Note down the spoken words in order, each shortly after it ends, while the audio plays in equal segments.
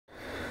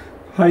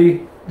Hi,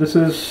 this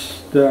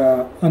is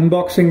the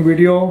unboxing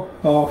video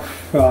of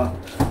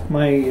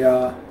my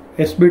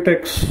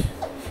sBitx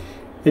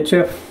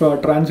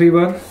HF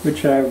transceiver,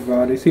 which I have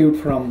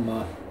received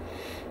from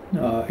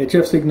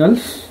HF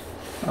Signals.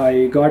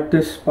 I got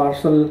this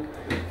parcel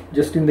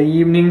just in the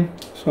evening,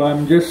 so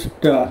I'm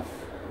just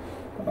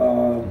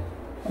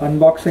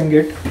unboxing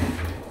it.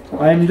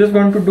 I'm just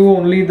going to do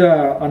only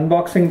the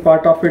unboxing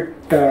part of it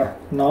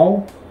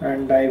now,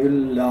 and I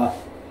will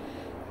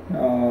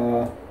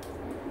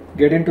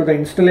get into the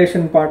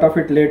installation part of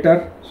it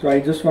later. So I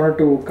just wanted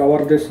to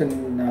cover this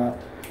in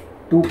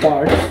two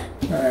parts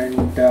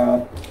and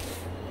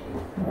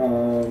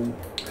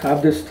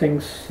have these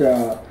things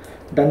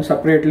done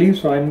separately.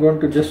 So I'm going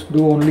to just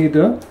do only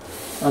the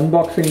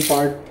unboxing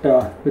part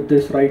with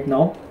this right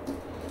now.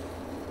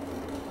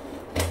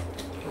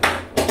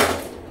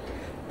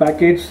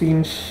 Package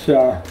seems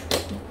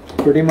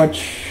pretty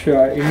much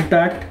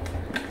intact.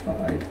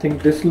 I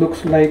think this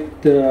looks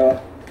like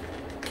the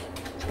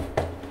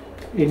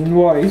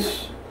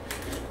invoice,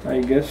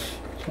 I guess.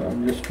 So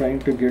I'm just trying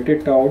to get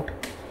it out.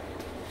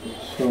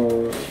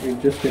 So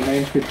it just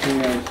remains with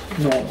me as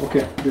no.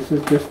 Okay, this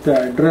is just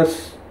the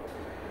address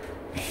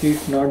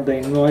sheet, not the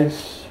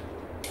invoice.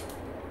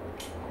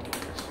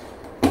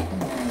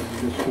 I'm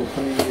just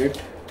opening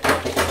it.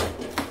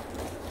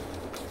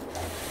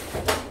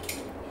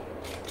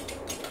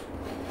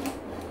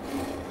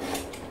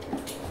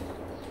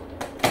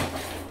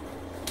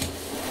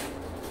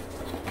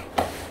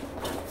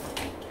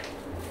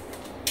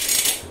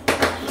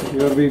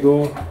 Here we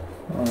go.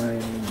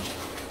 I'm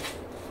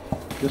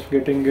just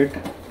getting it.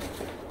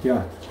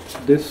 Yeah,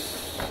 this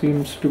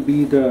seems to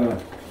be the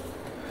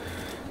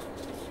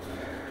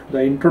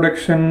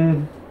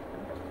introduction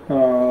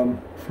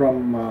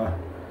from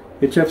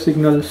HF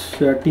Signals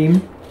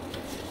team.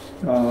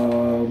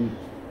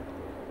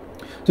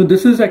 So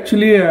this is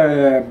actually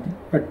a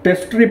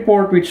test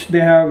report which they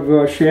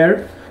have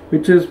shared,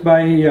 which is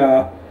by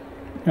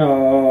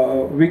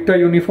Victor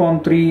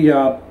Uniform 3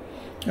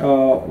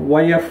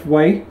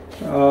 YFY.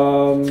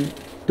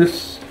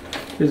 This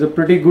is a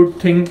pretty good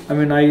thing. I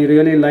mean, I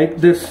really like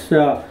this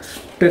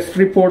test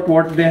report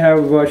what they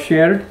have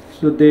shared.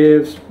 So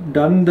they've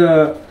done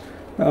the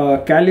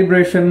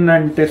calibration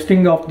and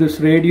testing of this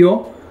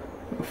radio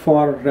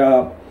for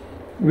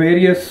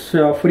various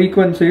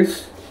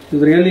frequencies.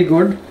 It's really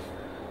good.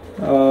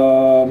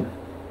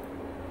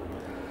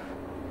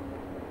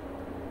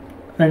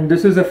 And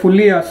this is a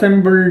fully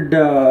assembled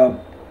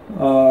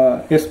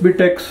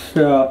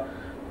sBitx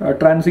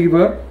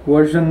transceiver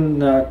version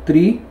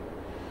 3.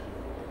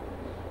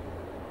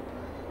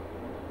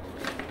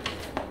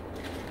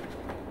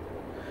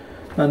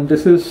 And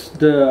this is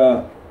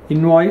the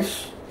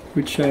invoice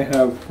which I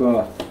have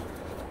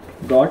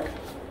got.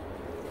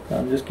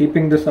 I'm just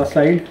keeping this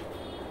aside,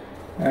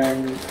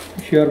 and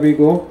here we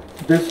go.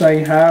 This I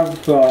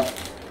have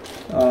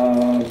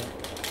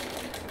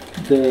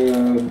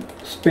the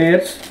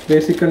spares,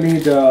 basically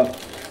the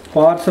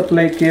power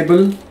supply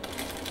cable,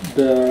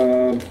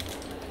 the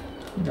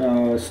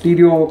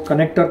stereo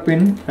connector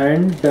pin,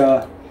 and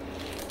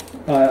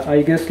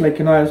I guess, like,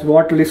 you know, as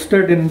what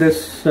listed in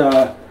this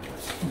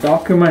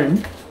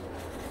document,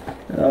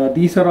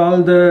 these are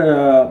all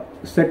the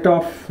set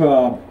of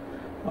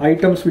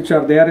items which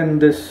are there in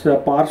this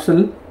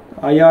parcel.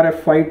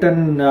 IRF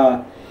 510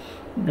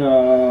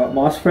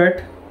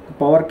 MOSFET, the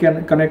power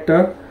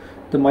connector,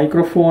 the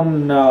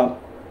microphone,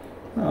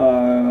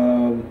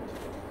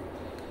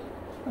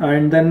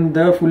 and then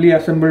the fully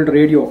assembled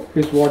radio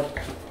is what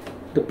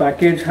the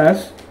package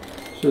has.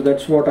 So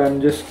that's what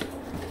I'm just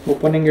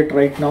opening it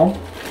right now,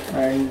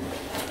 and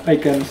I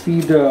can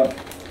see the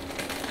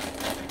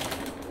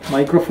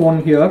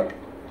microphone here.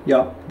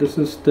 Yeah, this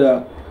is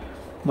the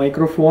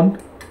microphone.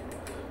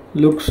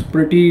 Looks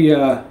pretty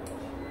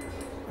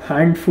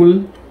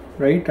handful,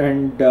 right?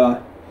 And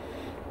the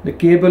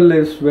cable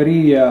is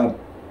very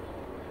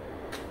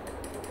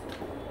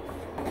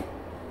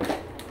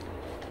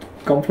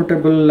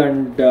comfortable,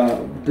 and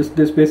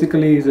this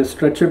basically is a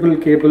stretchable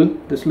cable.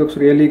 This looks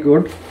really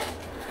good.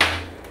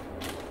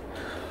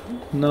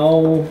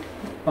 Now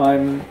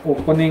I'm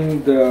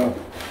opening the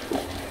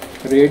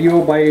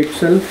radio by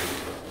itself.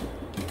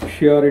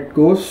 Here it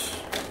goes,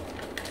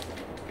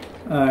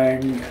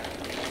 and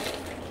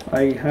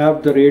I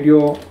have the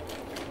radio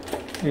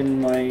in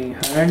my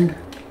hand.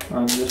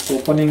 I'm just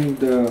opening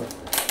the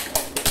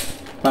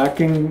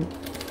packing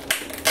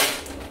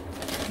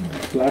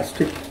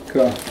plastic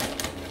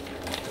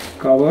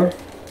cover.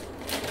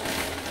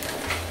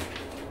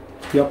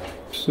 Yep,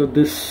 so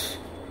this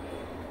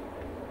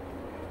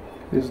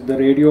is the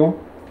radio.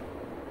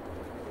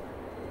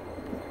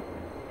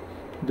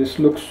 This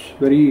looks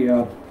very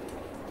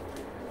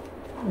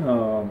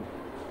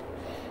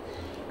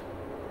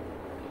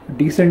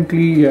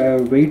decently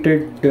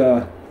weighted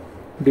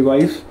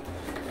device,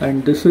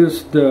 and this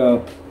is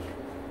the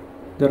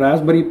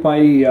Raspberry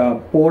Pi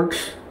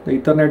ports, the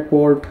Ethernet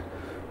port,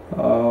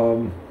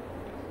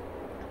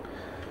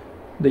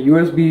 the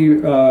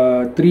USB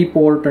 3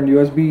 port and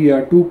USB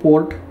 2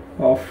 port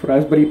of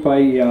Raspberry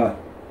Pi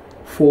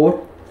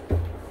 4,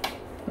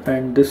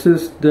 and this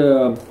is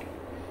the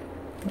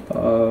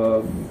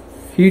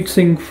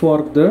heatsink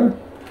for the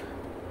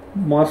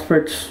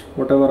MOSFETs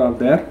whatever are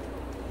there,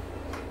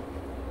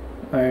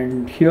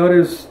 and here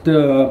is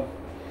the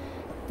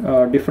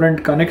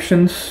different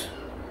connections,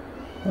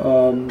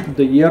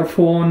 the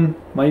earphone,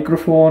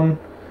 microphone,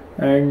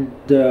 and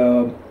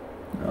the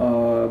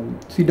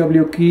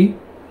CW key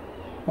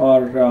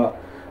or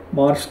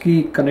Morse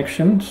key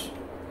connections,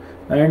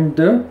 and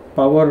the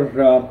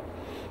power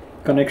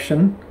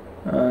connection,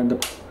 the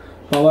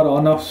power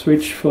on off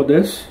switch for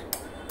this.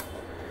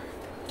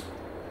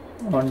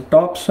 On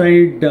top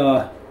side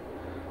there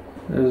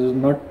is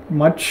not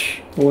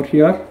much over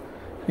here.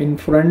 In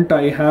front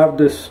I have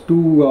this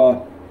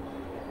two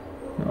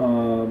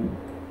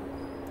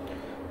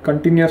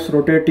continuous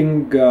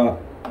rotating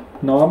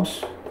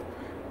knobs,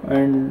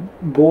 and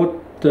both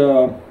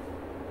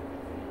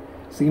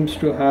seems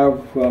to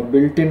have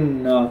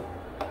built-in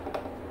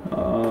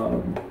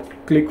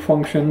click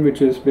function,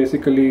 which is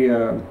basically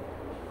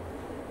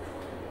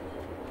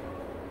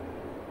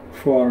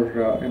for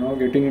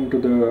getting into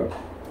the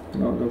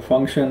the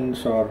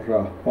functions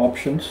or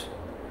options.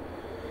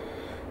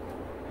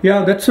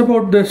 Yeah, that's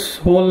about this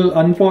whole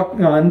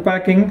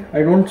unpacking.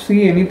 I don't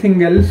see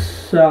anything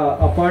else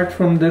apart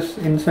from this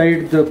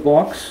inside the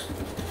box.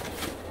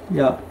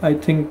 Yeah, I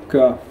think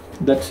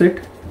that's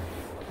it.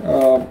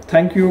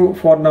 Thank you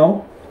for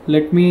now.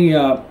 Let me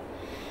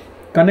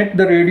connect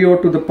the radio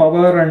to the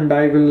power, and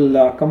I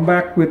will come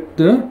back with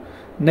the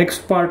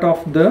next part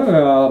of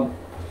the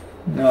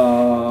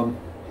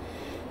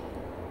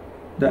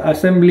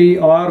assembly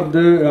or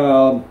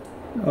the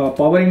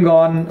powering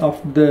on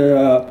of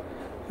the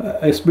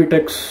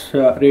sBitx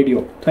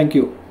radio. Thank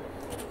you.